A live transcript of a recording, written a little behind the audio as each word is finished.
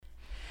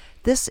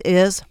This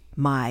is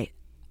my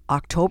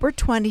October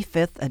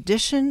 25th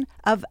edition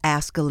of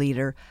Ask a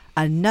Leader,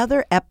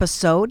 another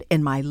episode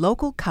in my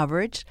local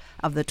coverage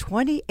of the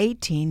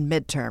 2018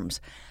 midterms.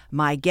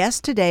 My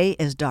guest today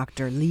is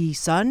Dr. Lee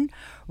Sun,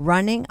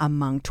 running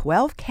among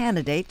 12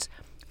 candidates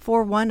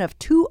for one of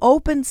two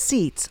open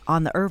seats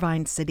on the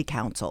Irvine City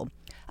Council.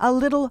 A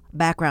little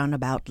background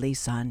about Lee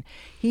Sun.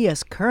 He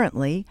is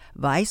currently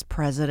Vice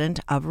President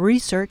of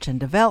Research and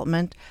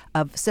Development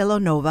of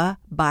Celonova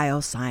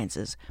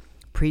Biosciences.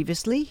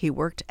 Previously, he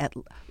worked at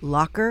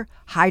Locker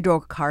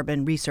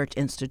Hydrocarbon Research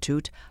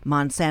Institute,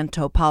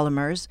 Monsanto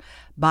Polymers,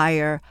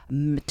 Bayer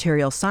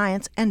Material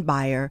Science, and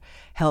Bayer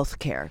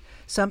Healthcare.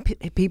 Some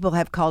people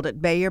have called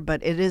it Bayer,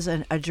 but it is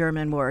a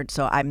German word,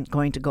 so I'm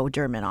going to go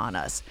German on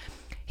us.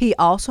 He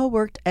also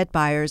worked at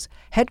Bayer's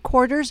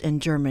headquarters in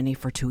Germany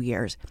for 2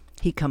 years.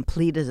 He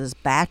completed his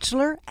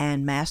bachelor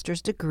and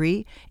master's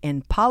degree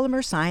in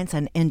polymer science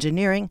and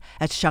engineering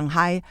at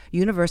Shanghai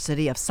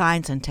University of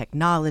Science and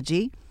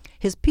Technology,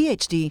 his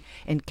PhD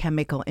in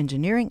chemical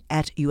engineering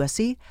at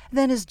USC,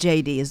 then his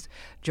JD as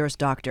Juris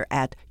Doctor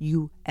at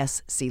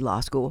USC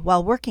Law School,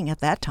 while working at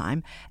that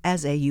time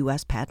as a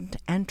U.S. Patent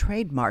and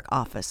Trademark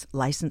Office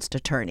licensed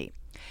attorney.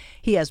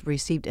 He has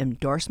received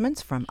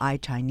endorsements from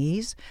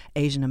iChinese,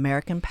 Asian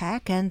American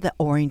PAC, and the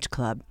Orange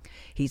Club.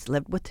 He's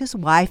lived with his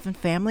wife and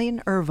family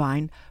in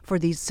Irvine for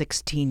these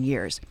 16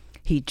 years.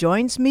 He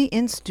joins me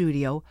in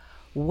studio.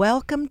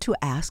 Welcome to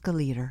Ask a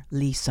Leader,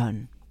 Lee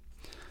Sun.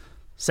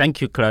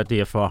 Thank you,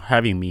 Claudia, for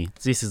having me.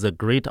 This is a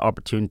great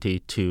opportunity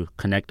to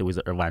connect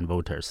with Irvine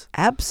voters.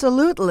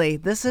 Absolutely.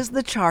 This is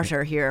the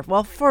charter here.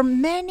 Well, for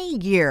many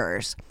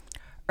years,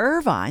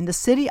 Irvine, the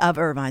city of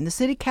Irvine, the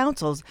city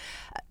councils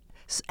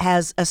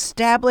has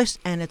established,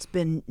 and it's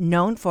been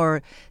known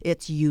for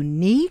its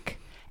unique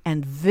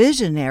and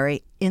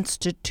visionary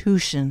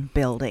institution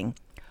building.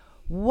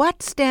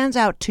 What stands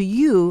out to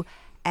you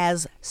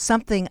as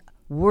something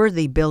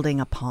worthy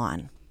building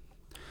upon?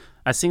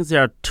 I think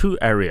there are two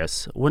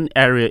areas. One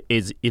area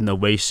is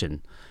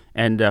innovation.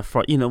 And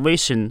for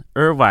innovation,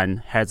 Irvine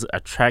has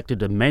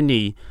attracted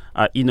many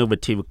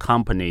innovative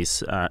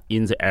companies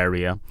in the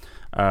area,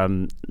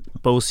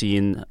 both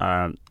in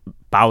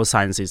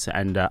biosciences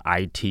and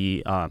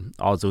IT,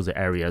 all those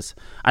areas,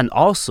 and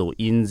also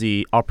in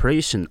the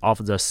operation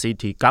of the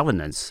city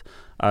governance.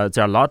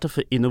 There are a lot of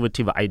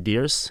innovative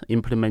ideas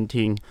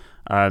implementing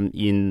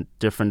in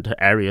different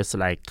areas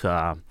like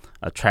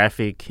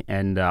traffic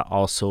and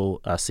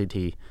also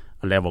city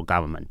level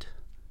government.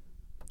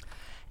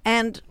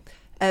 And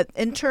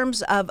in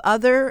terms of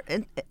other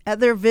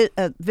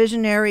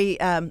visionary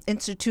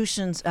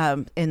institutions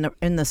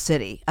in the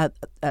city,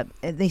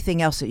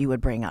 anything else that you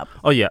would bring up?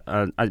 Oh yeah,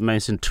 I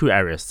mentioned two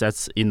areas.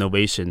 That's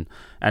innovation,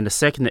 and the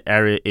second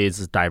area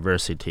is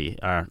diversity.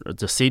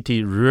 The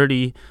city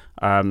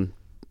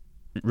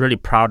really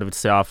proud of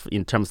itself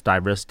in terms of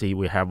diversity.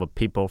 We have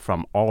people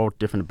from all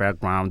different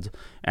backgrounds,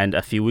 and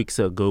a few weeks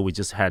ago we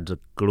just had the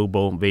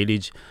Global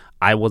Village.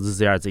 I was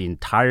there the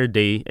entire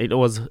day. It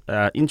was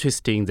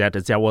interesting that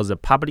there was a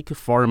public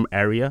forum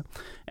area,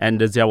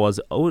 and there was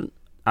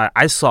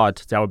I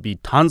thought there would be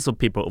tons of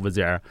people over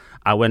there.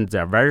 I went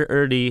there very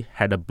early,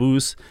 had a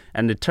booth,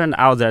 and it turned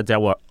out that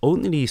there were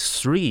only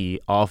 3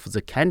 of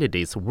the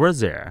candidates were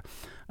there.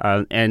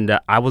 And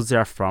I was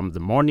there from the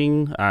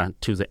morning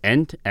to the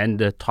end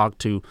and talked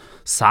to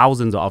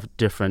thousands of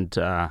different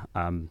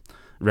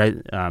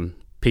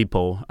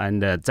people,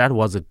 and that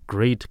was a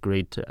great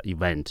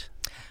event.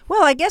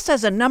 Well, I guess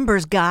as a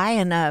numbers guy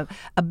and a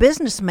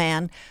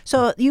businessman,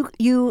 so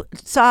you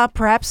saw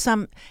perhaps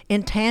some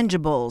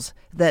intangibles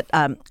that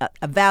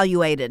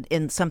evaluated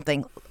in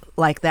something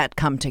like that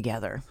come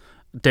together.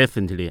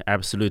 Definitely,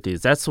 absolutely.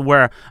 That's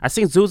where I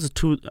think those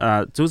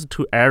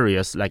two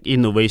areas, like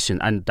innovation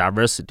and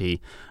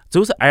diversity,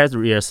 those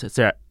areas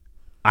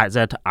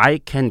that I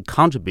can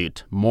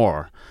contribute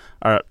more.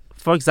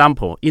 For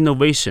example,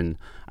 innovation.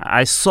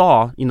 I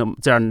saw,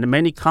 there are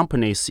many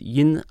companies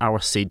in our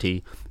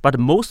city, but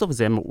most of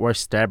them were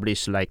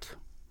established like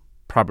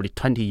probably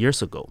 20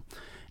 years ago.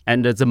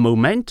 And the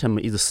momentum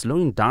is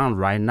slowing down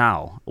right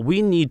now.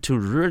 We need to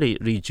really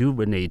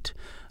rejuvenate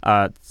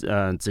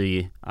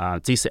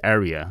this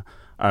area,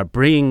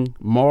 bring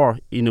more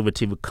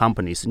innovative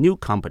companies, new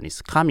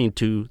companies coming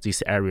to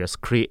these areas,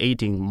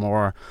 creating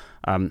more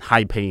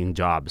high-paying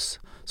jobs.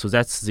 So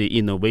that's the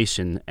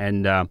innovation.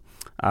 And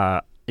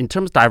in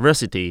terms of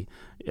diversity,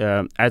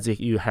 as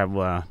you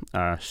have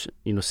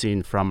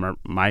seen from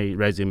my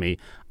resume,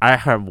 I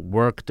have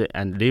worked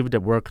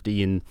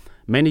in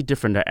many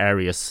different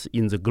areas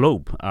in the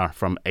globe,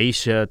 from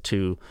Asia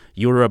to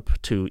Europe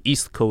to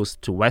East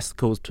Coast to West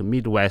Coast to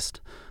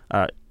Midwest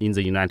in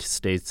the United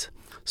States.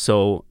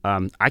 So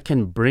I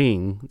can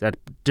bring that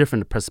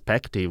different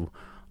perspective,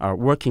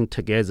 working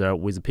together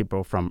with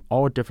people from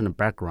all different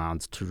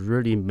backgrounds to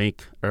really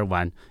make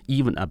Irvine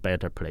even a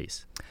better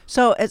place.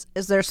 So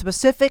is there a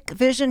specific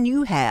vision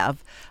you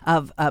have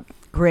of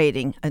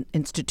upgrading,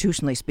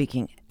 institutionally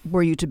speaking,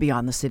 were you to be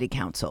on the city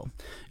council?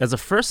 As the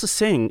first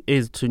thing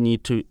is to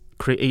need to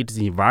create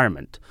the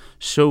environment,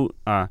 show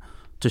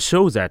to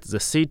show that the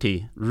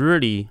city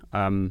really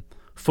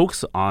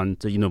focus on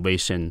the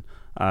innovation.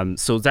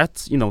 So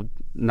that's,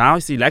 now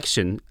it's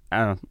election.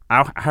 I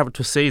have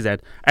to say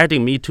that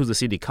adding me to the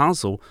city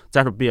council,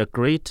 that would be a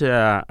great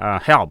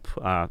help.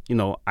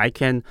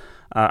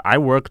 I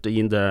worked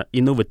in the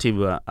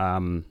innovative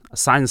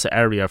science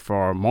area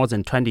for more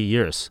than 20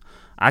 years.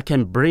 I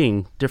can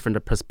bring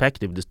different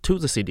perspectives to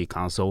the city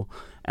council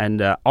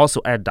and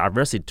also add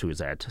diversity to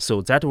that.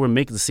 So that will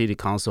make the city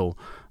council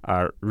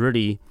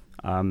really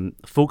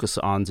focus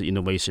on the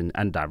innovation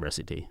and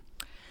diversity.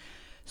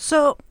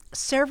 So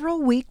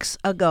several weeks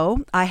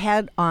ago, I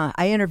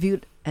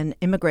interviewed an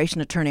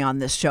immigration attorney on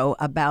this show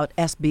about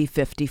SB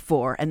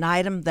 54, an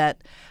item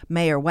that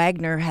Mayor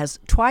Wagner has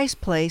twice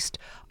placed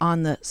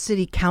on the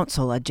city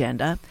council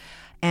agenda.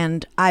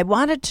 And I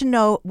wanted to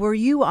know, were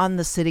you on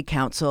the city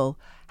council?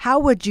 How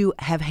would you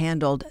have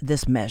handled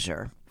this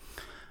measure?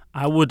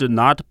 I would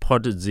not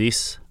put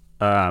this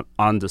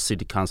on the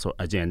city council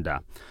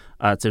agenda.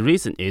 The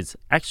reason is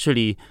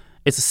actually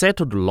it's a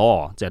settled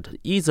law that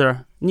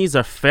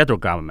neither federal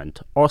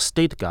government or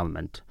state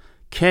government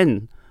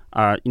can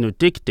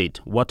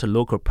dictate what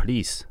local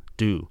police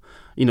do.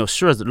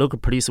 Sure, the local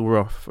police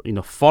will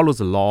follow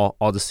the law,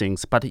 all the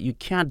things, but you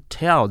can't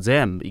tell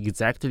them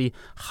exactly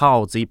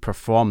how they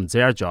perform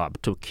their job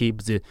to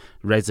keep the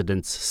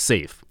residents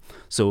safe.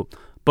 So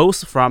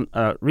both from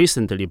the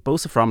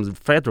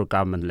federal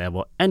government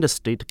level and the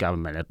state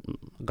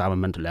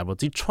government level,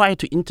 they try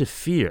to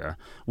interfere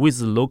with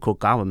the local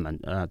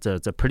government,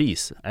 the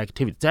police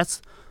activity.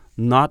 That's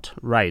not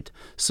right.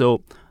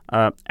 So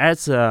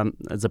as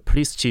the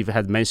police chief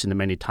has mentioned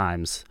many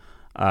times,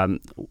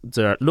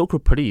 the local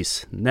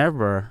police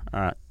never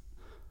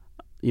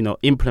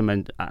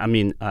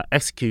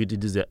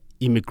executed the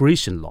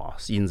immigration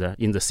laws in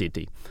the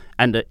city,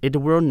 and it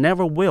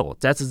never will.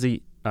 That's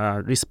the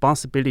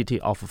responsibility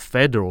of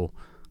federal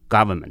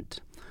government.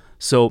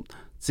 So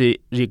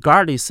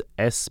regardless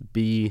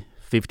SB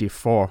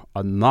 54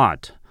 or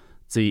not,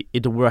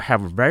 it will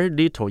have very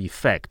little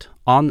effect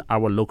on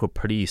our local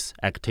police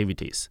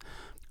activities.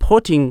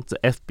 Putting the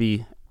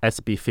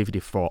SB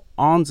 54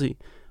 on the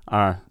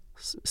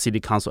city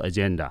council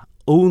agenda,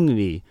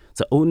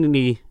 the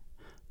only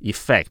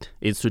effect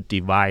is to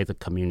divide the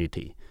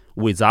community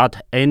without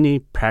any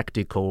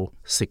practical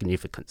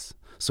significance.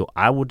 So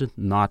I would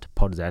not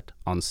put that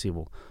on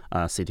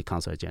city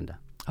council agenda.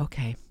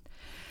 Okay.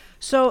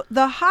 So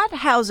the hot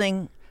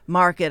housing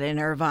market in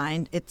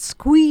Irvine, it's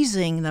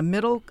squeezing the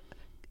middle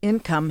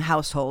income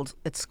households.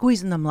 It's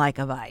squeezing them like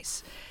a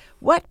vice.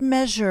 What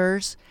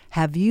measures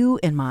have you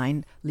in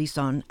mind,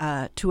 Li-Son,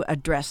 to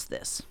address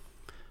this?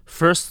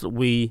 First,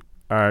 we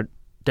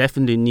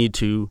definitely need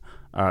to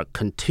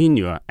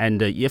continue,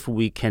 and if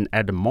we can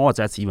add more,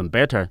 that's even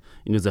better.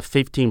 The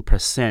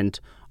 15%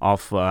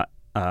 of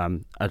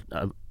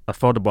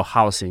affordable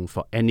housing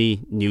for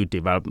any new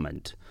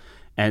development,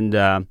 and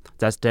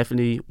that's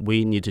definitely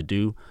we need to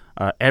do.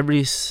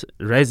 Every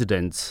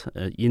resident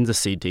in the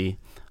city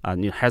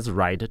has a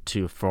right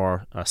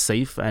for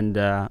safe and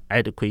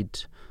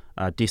adequate,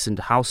 decent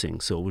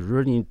housing. So we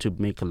really need to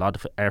make a lot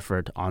of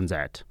effort on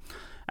that,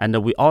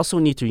 and we also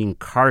need to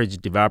encourage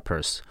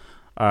developers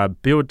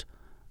build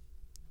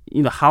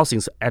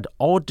housings at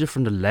all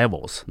different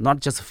levels, not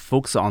just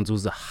focus on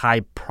those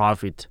high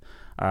profit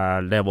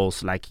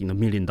levels like $1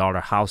 million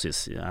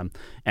houses,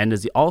 and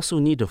they also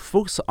need to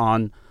focus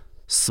on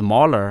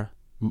smaller,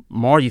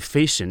 more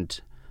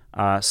efficient,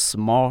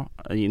 small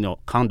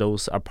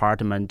condos,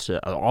 apartment,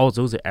 all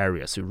those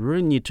areas. You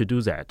really need to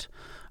do that,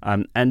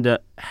 and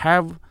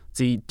have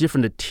the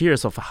different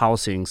tiers of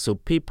housing so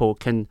people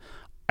can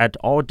at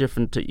all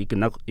different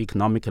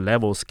economic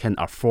levels can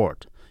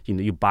afford.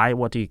 You buy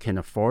what you can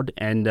afford,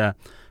 and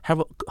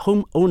have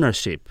home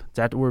ownership.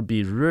 That will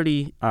be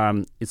really,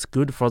 it's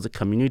good for the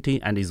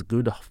community, and it's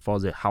good for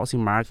the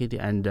housing market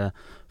and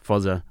for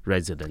the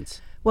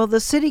residents. Well, the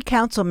city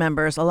council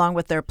members, along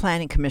with their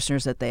planning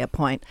commissioners that they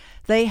appoint,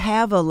 they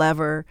have a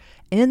lever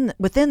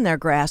within their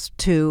grasp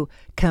to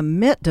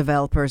commit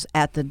developers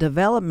at the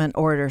development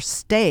order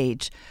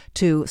stage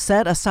to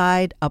set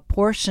aside a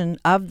portion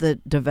of the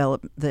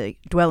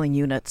dwelling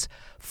units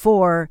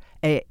for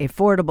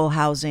affordable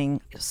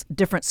housing,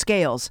 different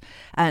scales.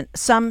 And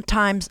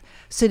sometimes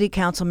city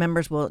council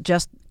members will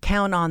just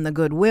count on the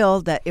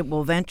goodwill that it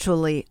will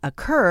eventually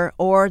occur,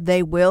 or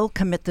they will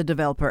commit the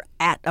developer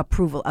at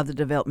approval of the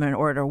development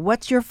order.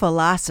 What's your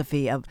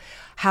philosophy of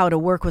how to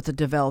work with the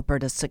developer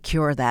to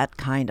secure that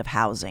kind of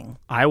housing?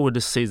 I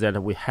would say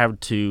that we have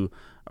to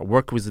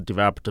work with the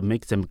developer to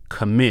make them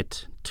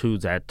commit to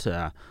that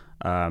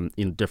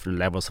in different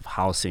levels of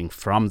housing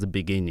from the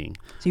beginning.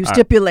 So you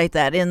stipulate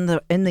that in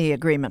the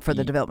agreement for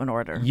the development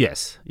order.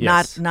 Yes.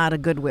 Not a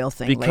goodwill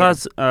thing.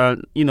 Because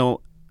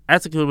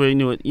as a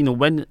goodwill,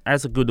 when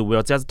as a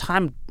goodwill, there's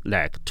time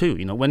lag too.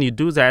 When you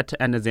do that,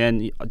 and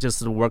then you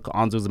just work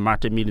on those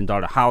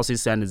multi-million-dollar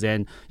houses, and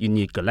then you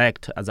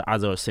neglect the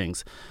other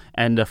things.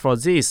 And for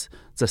this,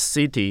 the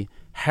city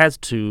has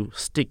to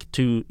stick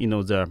to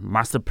the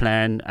master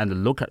plan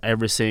and look at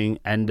everything.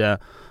 And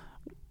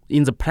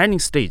in the planning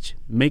stage,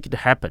 make it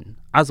happen.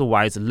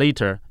 Otherwise,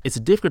 later, it's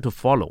difficult to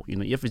follow.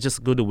 If it's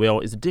just goodwill,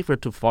 it's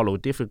difficult to follow,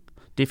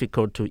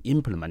 difficult to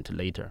implement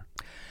later.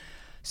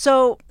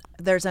 So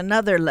there's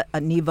another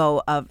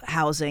niveau of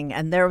housing,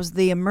 and there was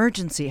the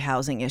emergency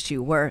housing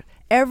issue where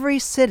every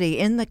city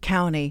in the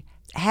county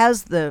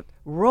has the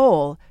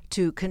role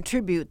to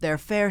contribute their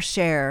fair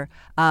share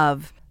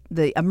of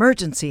the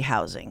emergency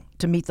housing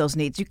to meet those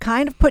needs. You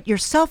kind of put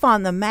yourself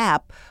on the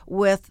map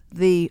with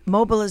the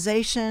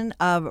mobilization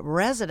of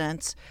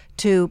residents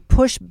to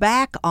push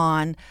back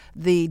on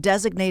the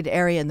designated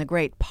area in the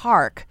Great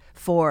Park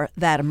for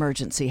that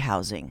emergency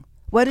housing.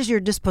 What is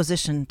your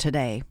disposition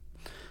today?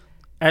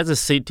 As a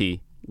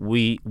city,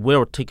 we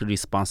will take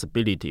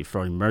responsibility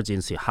for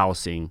emergency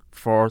housing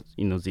for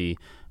the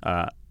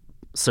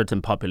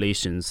certain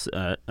populations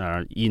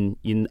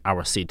in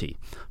our city.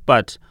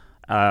 But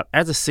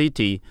as a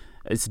city,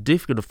 it's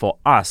difficult for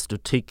us to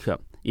take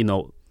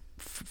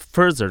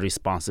further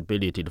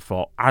responsibility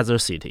for other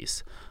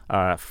cities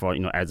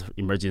for as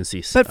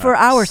emergencies. But for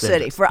our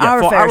city, for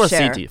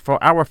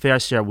our fair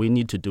share, we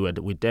need to do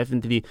it. We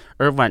definitely,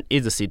 Irvine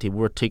is a city,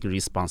 will take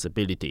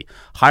responsibility.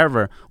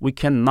 However, we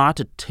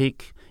cannot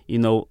take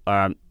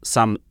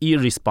some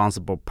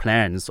irresponsible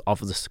plans of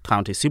the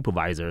county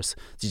supervisors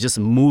to just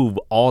move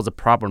all the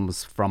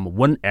problems from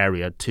one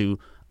area to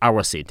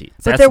our city.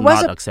 But That's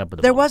not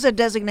acceptable. There was a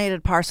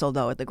designated parcel,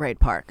 though, at the Great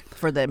Park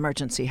for the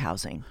emergency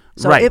housing.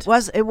 So right. it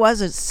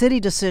was a city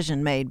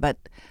decision made, but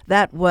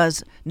that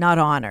was not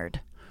honored.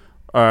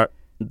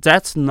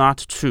 That's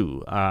not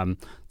true.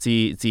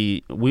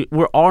 We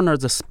honor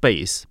the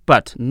space,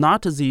 but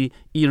not the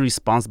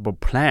irresponsible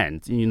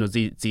plan.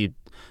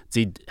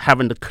 They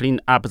haven't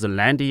cleaned up the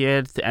land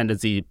yet, and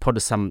they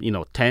put some,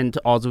 tent,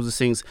 all those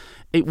things.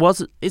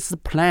 It's the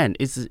plan.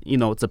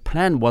 The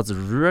plan was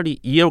really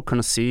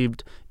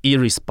ill-conceived,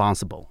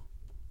 irresponsible.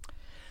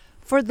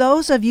 For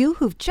those of you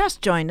who've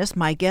just joined us,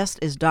 my guest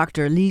is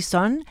Dr. Lee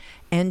Sun,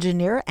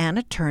 engineer and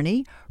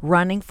attorney,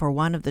 running for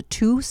one of the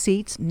 2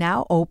 seats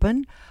now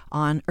open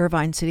on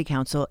Irvine City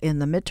Council in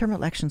the midterm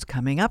elections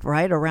coming up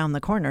right around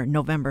the corner,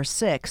 November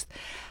 6th.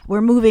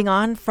 We're moving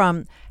on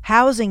from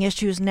housing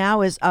issues now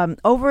is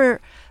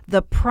over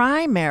the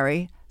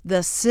primary,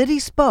 the city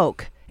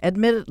spoke.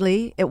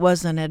 Admittedly, it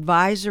was an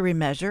advisory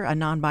measure, a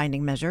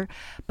non-binding measure,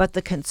 but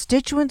the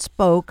constituents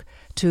spoke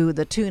to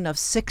the tune of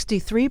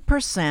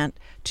 63%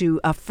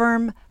 to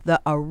affirm the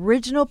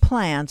original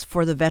plans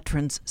for the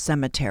Veterans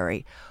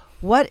Cemetery.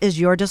 What is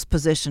your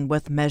disposition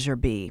with Measure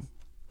B?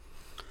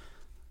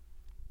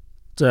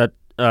 The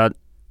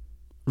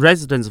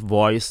residents'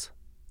 voice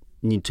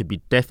need to be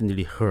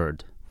definitely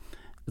heard.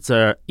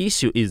 The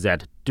issue is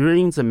that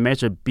during the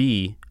Measure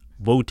B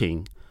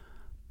voting,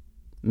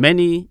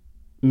 many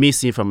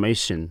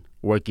misinformation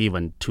were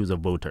given to the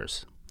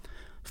voters.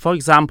 For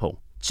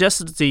example,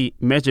 just the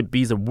Measure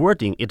B's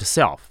wording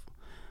itself,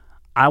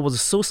 I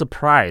was so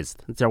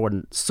surprised there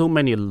were so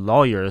many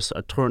lawyers,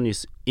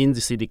 attorneys in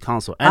the city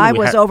council. And I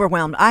was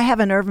overwhelmed. I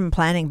have an urban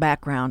planning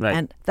background, right.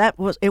 And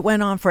it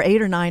went on for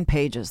 8 or 9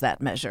 pages,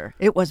 that measure.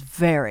 It was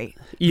very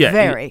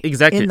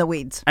exactly in the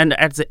weeds. And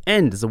at the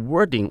end, the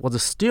wording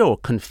was still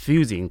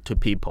confusing to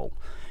people.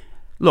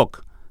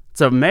 Look,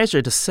 the measure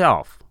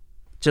itself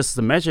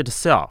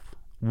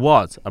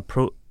was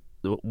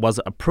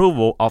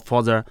approval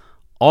for the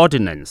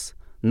ordinance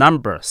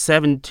number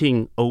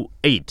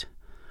 1708,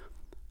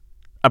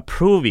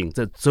 approving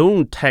the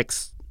zone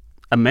tax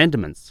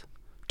amendments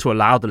to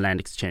allow the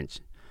land exchange.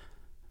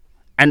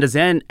 And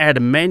then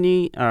add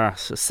many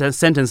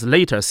sentences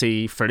later,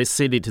 say,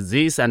 facilitate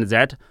this and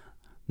that.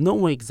 No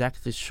one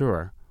exactly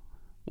sure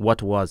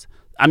what was.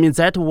 I mean,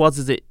 that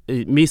was the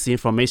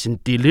misinformation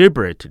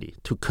deliberately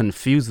to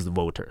confuse the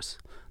voters.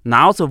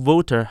 Now the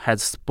voter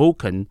has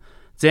spoken,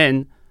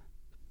 then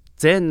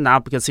now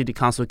because city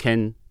council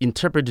can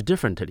interpret it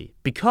differently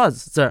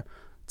because the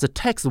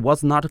text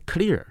was not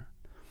clear.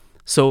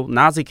 So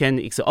now they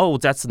can say, oh,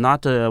 that's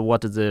not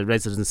what the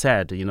resident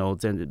said,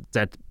 then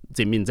that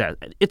they mean that.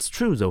 It's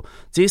true, though.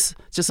 This,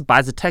 just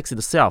by the text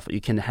itself, you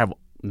can have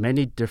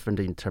many different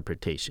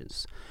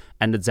interpretations.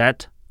 And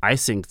that, I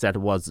think that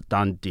was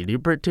done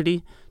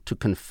deliberately to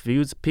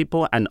confuse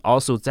people. And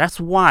also that's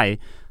why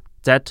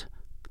that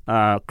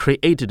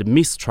created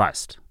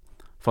mistrust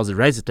for the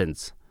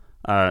residents,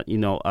 to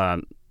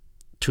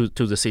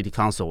the city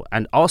council.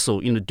 And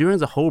also, during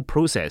the whole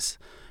process,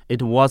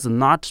 it was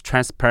not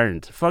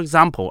transparent. For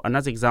example,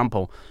 another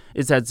example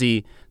is that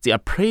the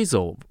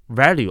appraisal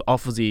value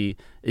of the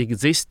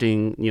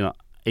existing,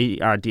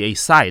 ARDA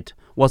site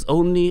was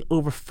only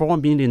over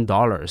 $4 million,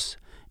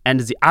 and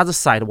the other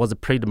site was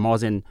appraised more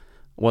than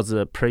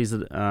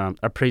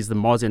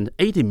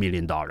 $80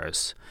 million.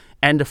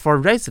 And for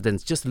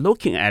residents, just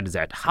looking at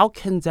that, how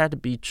can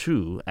that be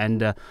true?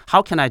 And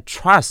how can I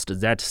trust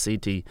that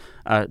city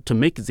to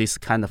make this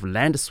kind of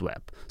land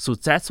swap? So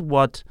that's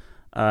what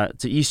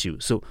the issue.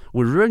 So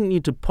we really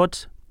need to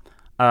put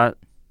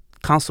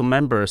council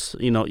members,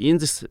 in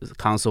this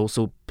council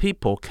so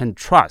people can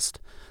trust.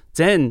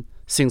 Then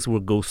things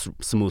will go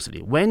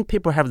smoothly. When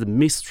people have the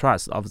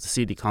mistrust of the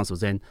city council,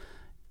 then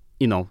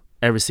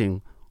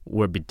everything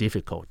will be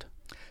difficult.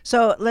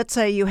 So let's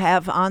say you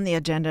have on the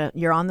agenda,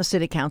 you're on the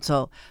city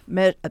council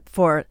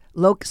for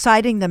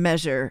citing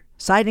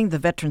the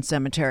veteran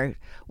cemetery.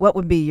 What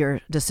would be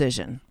your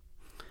decision?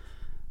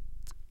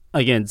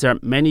 Again, there are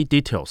many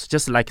details,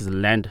 just like the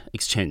land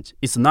exchange.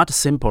 It's not a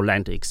simple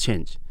land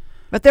exchange.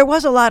 But there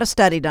was a lot of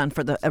study done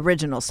for the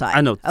original site.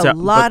 I know. A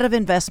lot of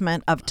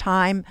investment of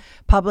time,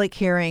 public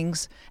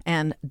hearings,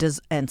 and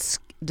design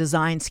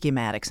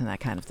schematics and that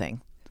kind of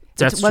thing.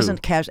 That's it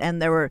wasn't casual,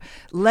 and there were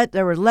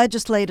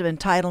legislative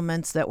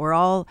entitlements that were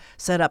all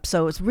set up.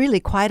 So it's really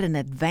quite an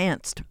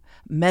advanced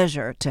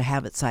measure to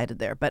have it cited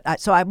there. But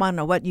so I want to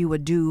know what you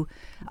would do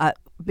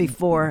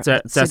before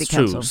City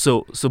Council. That's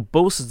true. So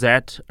both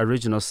that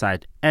original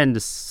site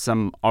and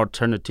some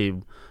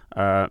alternative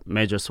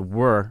measures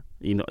were,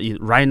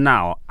 right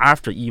now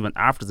after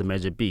the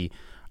Measure B,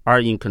 are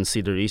in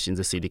consideration in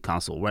the City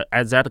Council. Where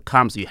as that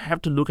comes, you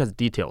have to look at the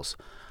details.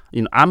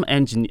 I'm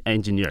an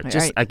engineer.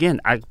 Again,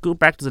 I go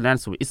back to the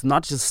land swap. It's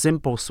not just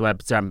simple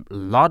swap. There are a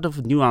lot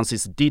of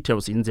nuances,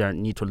 details in there.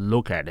 Need to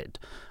look at it.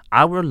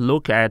 I will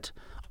look at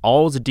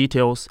all the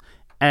details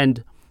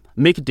and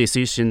make a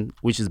decision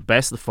which is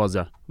best for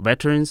the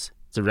veterans,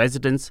 the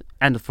residents,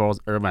 and for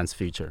Irvine's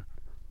future.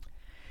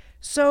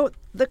 So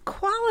the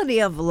quality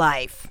of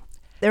life.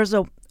 There's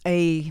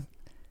a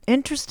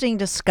interesting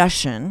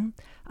discussion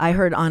I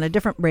heard on a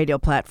different radio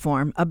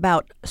platform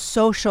about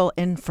social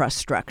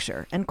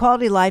infrastructure. And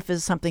quality of life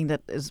is something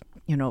that is,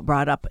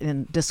 brought up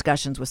in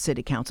discussions with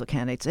city council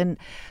candidates. And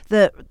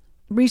the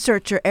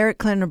researcher Eric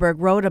Klinenberg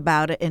wrote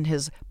about it in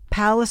his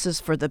Palaces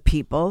for the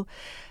People.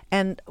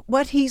 And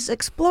what he's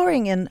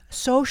exploring in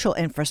social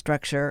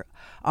infrastructure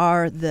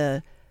are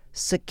the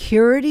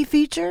security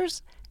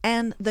features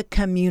and the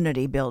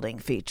community building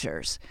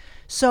features.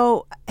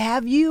 So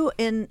have you,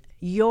 in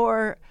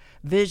your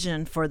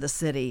vision for the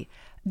city,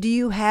 do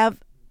you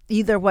have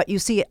either what you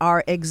see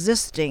are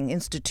existing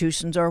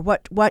institutions or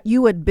what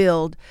you would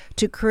build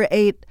to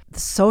create the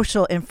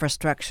social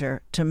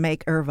infrastructure to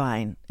make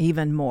Irvine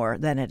even more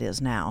than it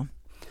is now?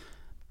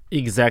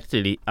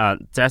 Exactly.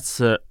 That's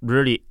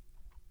really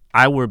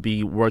I will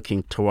be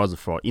working towards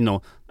for.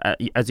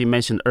 As you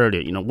mentioned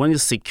earlier, when the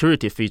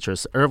security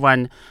features,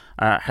 Irvine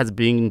has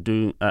been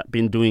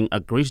doing a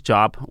great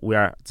job. We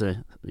are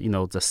the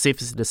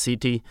safest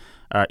city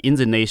in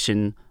the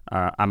nation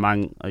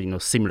among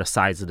similar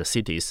sized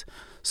cities.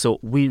 So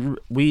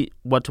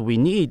what we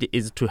need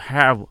is to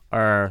have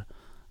a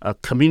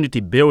community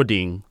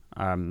building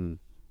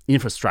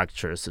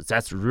infrastructures.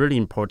 That's really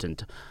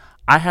important.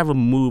 I have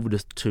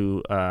moved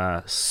to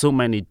so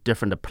many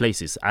different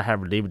places. I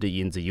have lived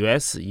in the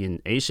U.S.,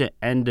 in Asia,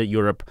 and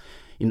Europe.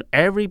 In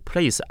every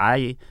place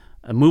I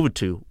moved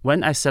to,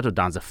 when I settle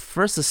down, the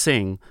first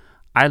thing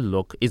I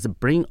look is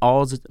bring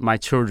all my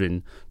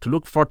children to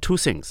look for two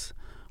things.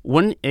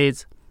 One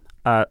is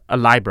a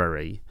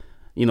library.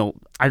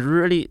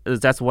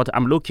 That's what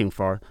I'm looking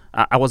for.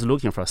 I was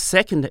looking for.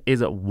 Second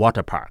is a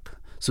water park.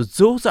 So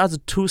those are the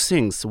two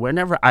things.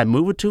 Whenever I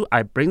move to,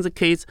 I bring the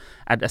kids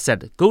and I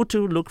said, go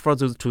to look for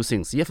those two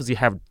things. If you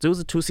have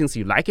those two things,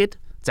 you like it,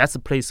 that's the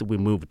place we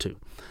move to.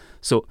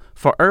 So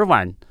for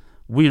Irvine,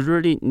 we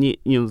really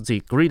need,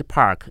 the great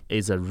park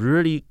is a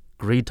really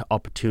great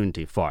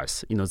opportunity for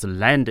us. The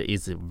land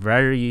is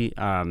very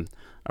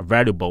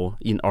valuable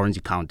in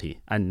Orange County.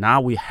 And now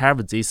we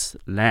have this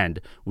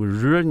land. We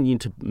really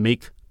need to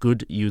make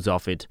good use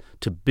of it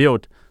to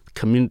build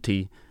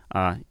community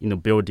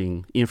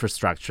building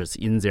infrastructures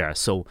in there,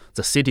 so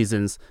the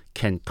citizens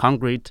can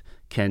congregate,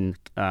 can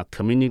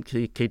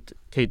communicate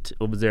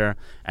over there,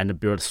 and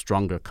build a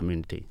stronger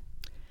community.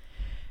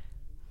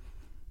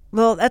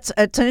 Well, it's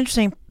an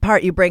interesting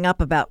part you bring up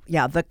about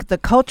the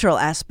cultural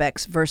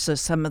aspects versus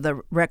some of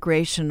the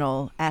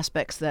recreational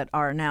aspects that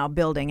are now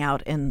building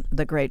out in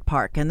the Great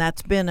Park, and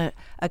that's been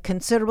a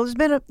considerable.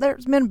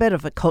 There's been a bit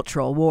of a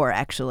cultural war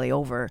actually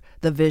over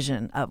the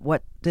vision of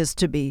what is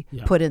to be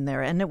put in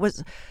there, and it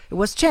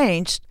was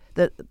changed.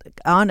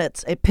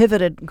 It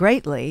pivoted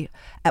greatly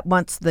at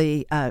once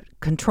the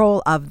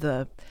control of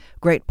the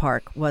Great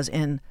Park was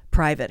in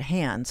private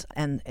hands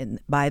and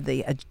by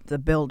the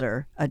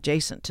builder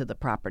adjacent to the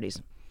properties.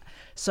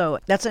 So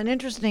that's an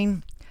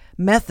interesting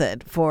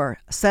method for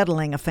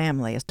settling a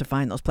family, is to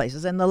find those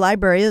places. And the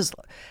library is,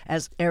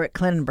 as Eric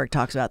Klinenberg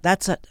talks about,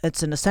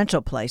 it's an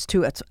essential place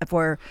too. It's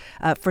for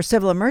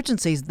civil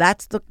emergencies.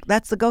 That's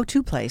the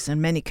go-to place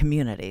in many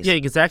communities. Yeah,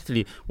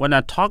 exactly. When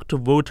I talk to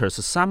voters,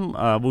 some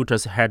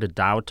voters had a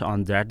doubt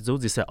on that. So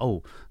they say,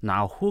 "Oh,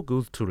 now who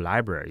goes to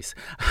libraries?"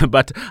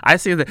 But I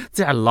see that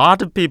there are a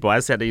lot of people. I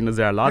said,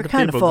 there are a lot of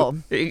people. Full.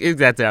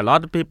 Exactly, there are a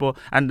lot of people.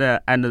 And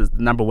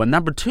number one,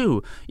 number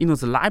two,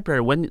 the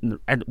library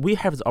and we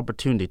have the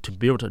opportunity to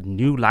build a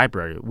new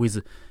library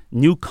with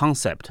new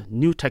concept,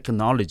 new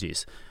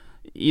technologies.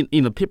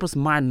 In people's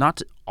mind,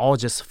 not all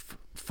just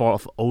full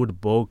of old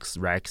books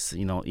racks,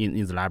 in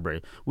the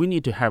library. We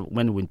need to have,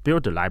 when we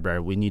build the library,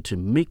 we need to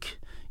make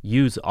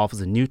use of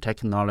the new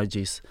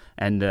technologies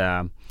and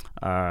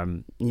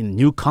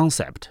new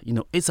concept.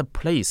 It's a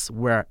place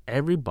where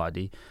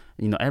everybody,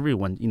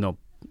 everyone,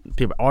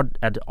 people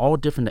at all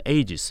different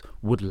ages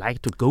would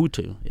like to go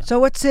to. Yeah. So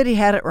what city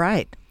had it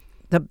right?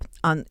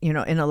 In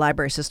a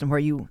library system where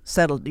you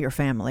settled your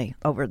family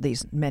over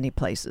these many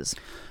places.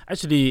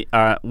 Actually,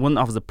 one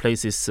of the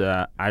places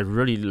I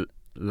really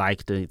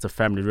liked, the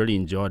family really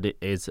enjoyed it,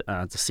 is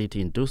the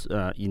city in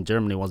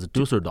Germany was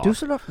Düsseldorf.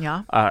 Düsseldorf,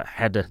 yeah.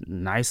 Had a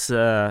nice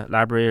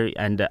library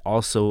and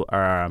also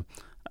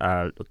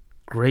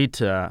great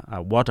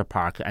water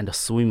park and a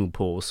swimming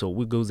pool. So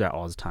we go there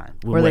all the time.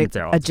 Were they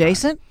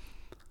adjacent?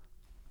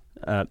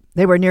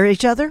 They were near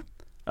each other?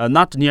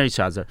 Not near each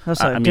other. Oh,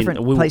 so different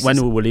places.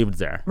 When we lived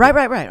there.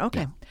 Right.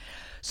 Okay.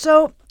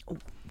 So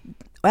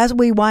as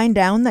we wind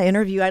down the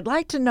interview, I'd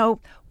like to know,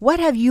 what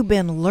have you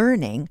been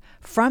learning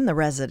from the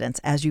residents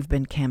as you've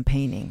been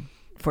campaigning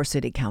for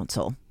city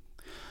council?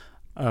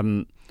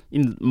 In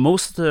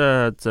most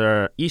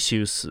the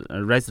issues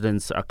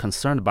residents are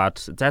concerned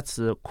about, that's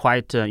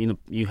quite, you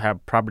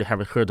probably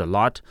have heard a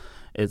lot.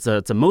 It's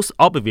the most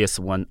obvious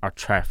one are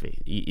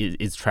traffic.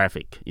 Is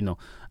traffic,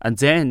 and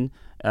then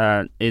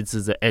it's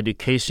the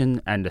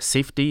education and the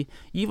safety.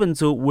 Even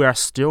though we are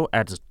still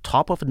at the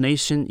top of the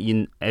nation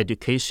in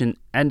education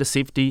and the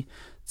safety,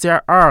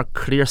 there are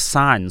clear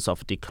signs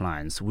of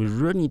declines. We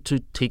really need to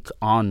take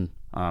on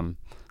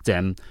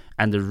them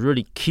and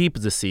really keep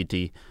the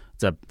city,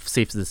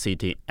 save the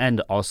city,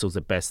 and also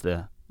the best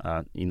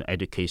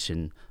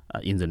education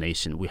in the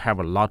nation. We have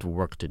a lot of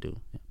work to do.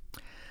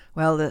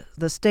 Well,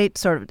 the state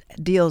sort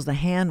of deals the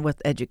hand with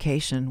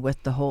education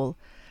with the whole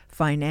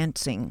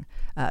financing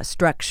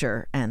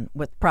structure, and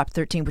with Prop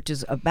 13, which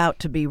is about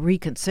to be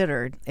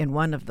reconsidered in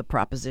one of the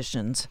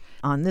propositions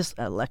on this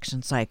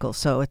election cycle.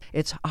 So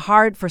it's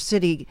hard for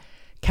city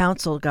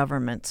council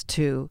governments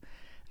to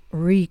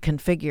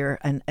reconfigure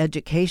an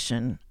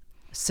education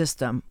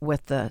system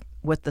with the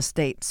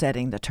state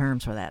setting the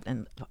terms for that,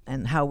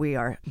 and how we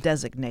are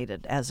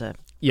designated as a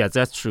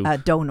that's true. A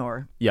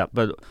donor. Yeah,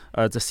 but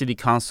the city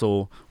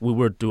council, we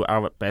will do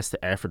our best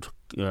effort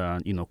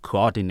to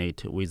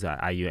coordinate with the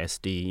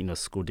IUSD,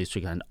 school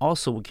district, and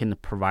also we can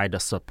provide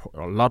a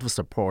lot of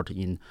support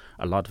in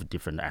a lot of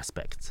different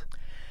aspects.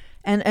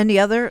 And any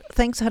other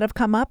things that have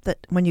come up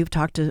that when you've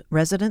talked to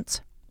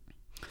residents?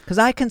 Because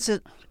I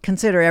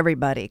consider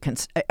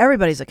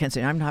everybody's a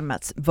consider. I'm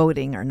not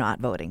voting or not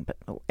voting, but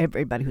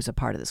everybody who's a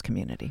part of this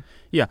community.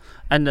 Yeah,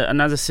 and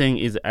another thing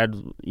is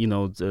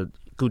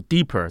go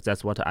deeper.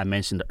 That's what I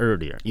mentioned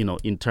earlier.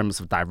 In terms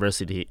of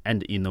diversity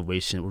and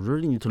innovation, we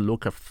really need to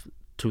look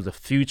to the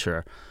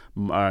future.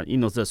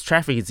 The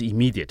traffic is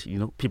immediate.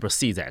 People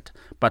see that,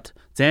 but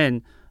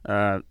then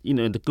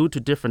to go to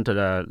different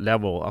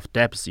level of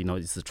depths.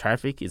 It's the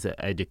traffic, it's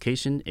the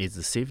education, it's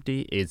the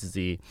safety, it's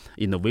the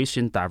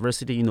innovation,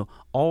 diversity.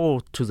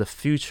 All to the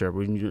future.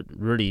 We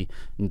really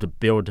need to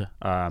build.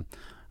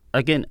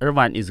 Again,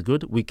 Irvine is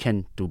good. We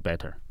can do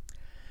better.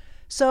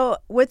 So,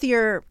 with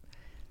your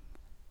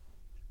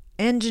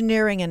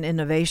engineering and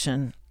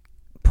innovation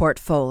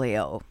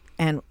portfolio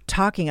and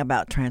talking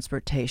about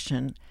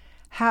transportation,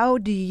 how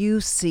do you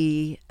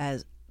see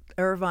as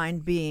Irvine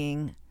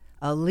being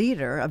a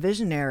leader, a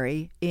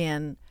visionary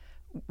in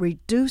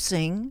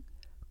reducing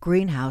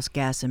greenhouse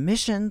gas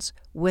emissions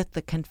with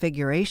the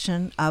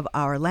configuration of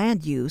our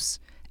land use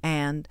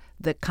and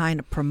the kind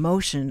of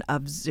promotion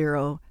of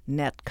zero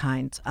net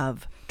kinds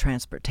of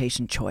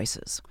transportation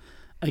choices?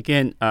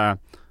 Again,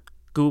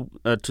 go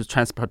to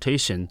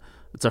transportation.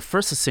 The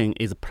first thing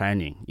is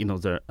planning.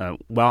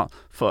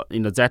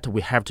 That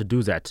we have to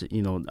do that.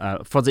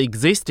 For the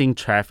existing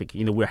traffic,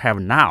 we have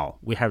now,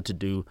 we have to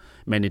do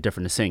many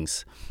different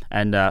things,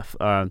 and there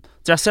are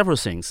several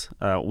things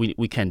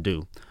we can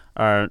do.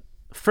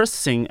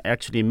 First thing,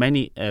 actually,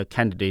 many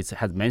candidates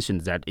have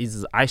mentioned that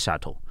is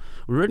iShuttle.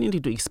 We really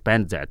need to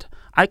expand that.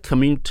 I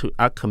commute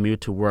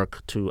to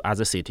work to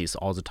other cities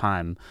all the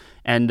time,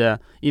 and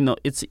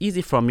it's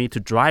easy for me to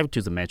drive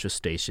to the metro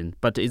station,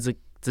 but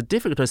the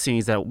difficult thing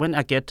is that when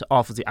I get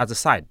off the other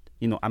side,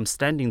 I'm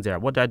standing there.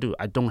 What do?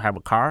 I don't have a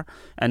car,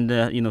 and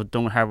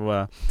don't have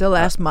a the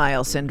last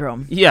mile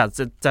syndrome. Yeah,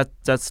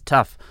 that's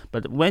tough.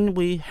 But when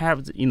we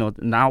have,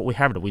 now we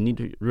have it. We need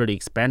to really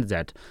expand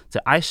that.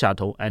 The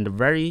iShuttle and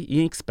very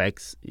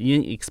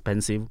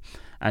inexpensive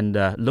and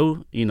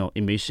low,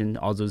 emission,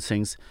 all those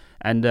things,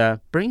 and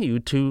bring you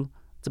to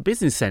the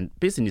business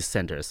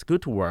centers. Go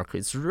to work.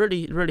 It's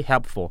really, really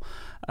helpful.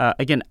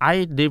 Again,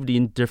 I lived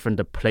in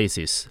different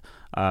places.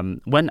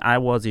 When I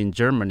was in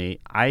Germany,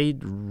 I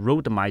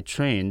rode my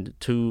train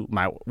to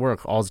my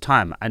work all the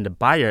time, and the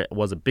Bayer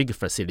was a big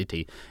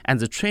facility,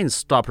 and the train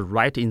stopped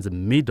right in the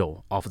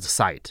middle of the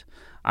site.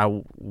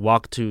 I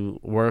walked to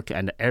work,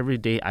 and every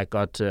day I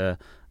got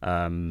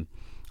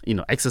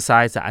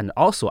exercise, and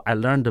also I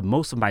learned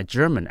most of my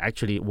German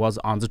actually was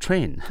on the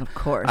train. Of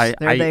course,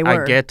 they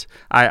were.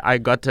 I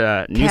got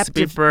a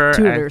newspaper.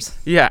 Tutors.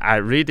 I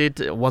read it.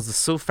 It was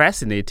so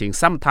fascinating.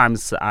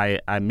 Sometimes I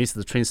missed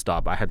the train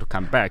stop. I had to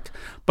come back,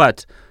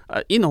 but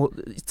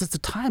the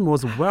time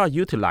was well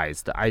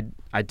utilized. I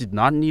did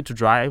not need to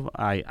drive.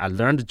 I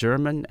learned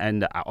German,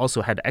 and I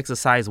also had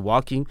exercise,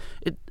 walking.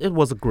 It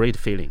was a great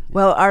feeling.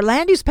 Well, our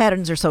land use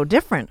patterns are so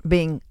different,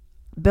 being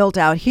built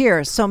out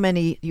here so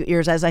many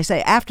years, as I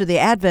say, after the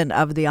advent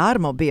of the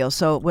automobile.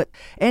 So with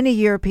any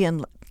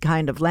European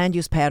kind of land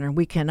use pattern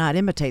we cannot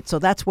imitate. So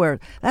that's where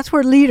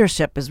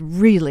leadership is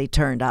really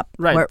turned up.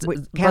 Right,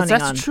 but that's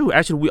on. True.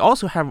 Actually, we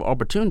also have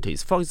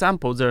opportunities. For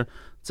example, the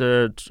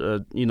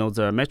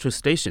metro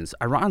stations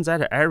around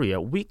that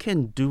area, we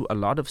can do a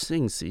lot of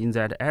things in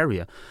that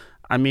area.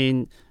 I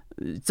mean,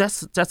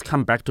 just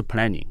come back to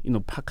planning.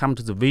 Come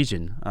to the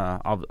vision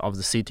of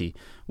the city.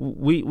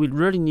 We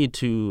really need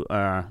to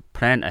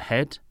plan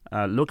ahead.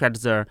 Look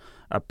at the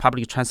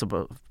public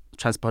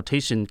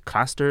transportation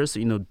clusters,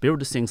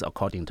 build things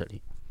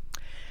accordingly.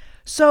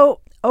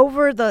 So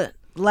over the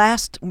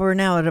we're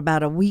now at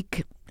about a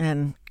week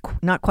and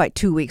not quite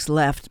 2 weeks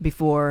left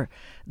before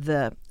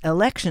the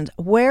elections.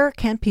 Where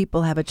can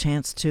people have a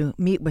chance to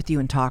meet with you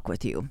and talk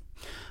with you?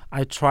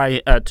 I try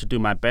to do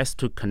my best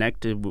to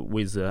connect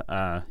with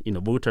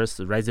voters,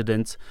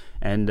 residents,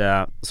 and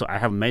so I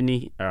have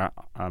many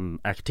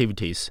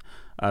activities.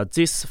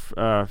 This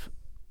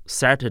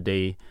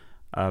Saturday,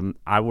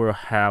 I will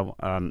have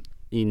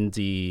in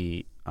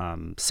the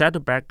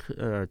Saddleback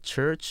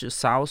Church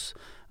South.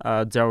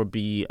 There will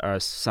be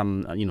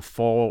some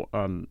fall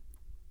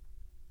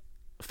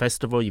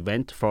festival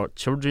event for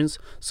children's.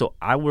 So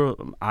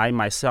I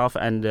myself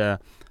and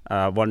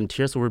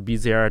volunteers will be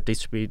there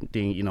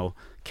distributing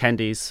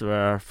candies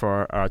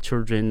for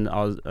children,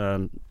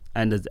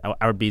 and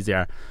I'll be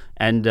there.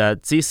 And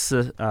this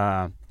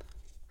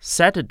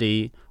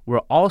Saturday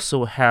we'll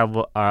also have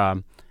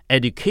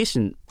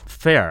education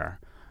fair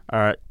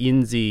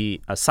in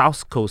the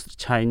South Coast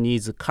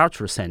Chinese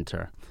Cultural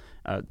Center.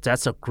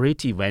 That's a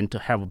great event to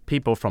have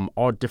people from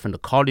all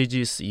different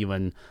colleges,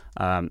 even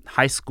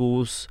high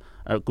schools,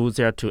 go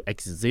there to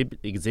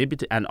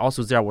exhibit, and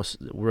also there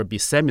will be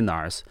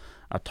seminars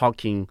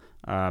talking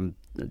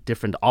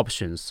different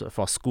options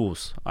for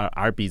schools.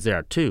 I'll be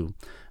there too.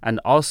 And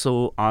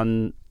also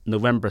on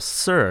November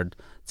 3rd,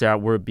 there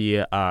will be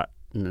a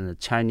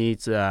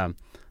Chinese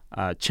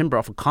Chamber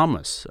of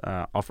Commerce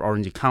of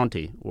Orange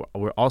County.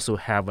 We'll also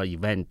have an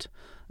event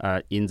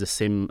in the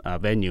same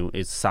venue.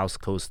 It's South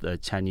Coast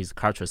Chinese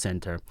Cultural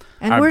Center.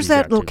 And where's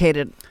that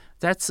located?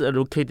 That's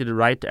located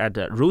right at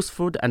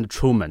Roosevelt and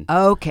Truman.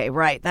 Okay,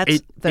 right.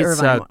 That's the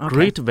Irvine. It's a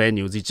great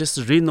venue. They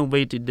just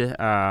renovated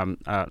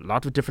a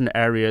lot of different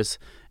areas.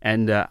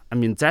 And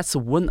that's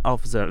one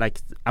of the,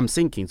 I'm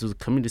thinking to the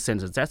community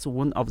centers, that's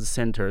one of the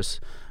centers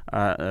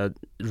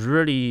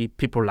really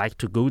people like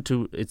to go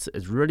to. It's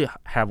really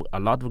have a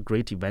lot of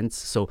great events.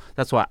 So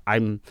that's why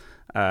I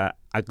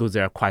go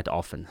there quite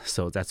often.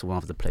 So that's one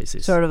of the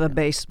places. Sort of a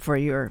base for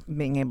your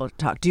being able to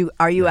talk.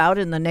 Are you out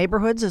in the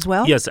neighborhoods as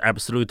well? Yes,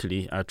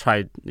 absolutely. I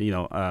try,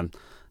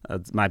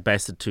 my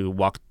best to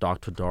walk door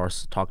to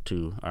doors, talk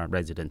to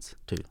residents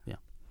too. Yeah.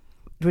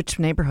 Which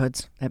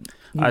neighborhoods?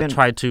 I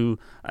try to,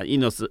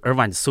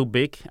 Irvine is so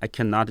big, I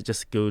cannot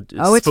just go.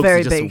 It's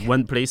very just big.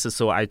 One place,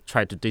 so I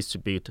try to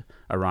distribute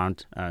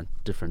around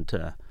different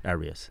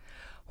areas.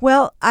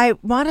 Well, I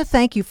want to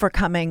thank you for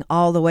coming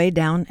all the way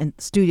down in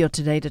the studio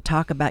today to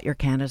talk about your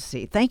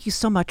candidacy. Thank you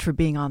so much for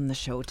being on the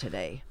show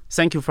today.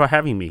 Thank you for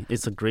having me.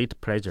 It's a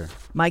great pleasure.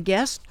 My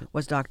guest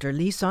was Dr.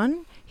 Lee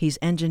Sun. He's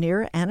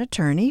engineer and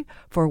attorney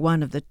for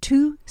one of the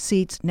 2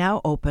 seats now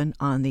open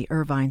on the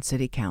Irvine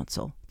City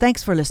Council.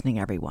 Thanks for listening,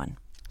 everyone.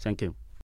 Thank you.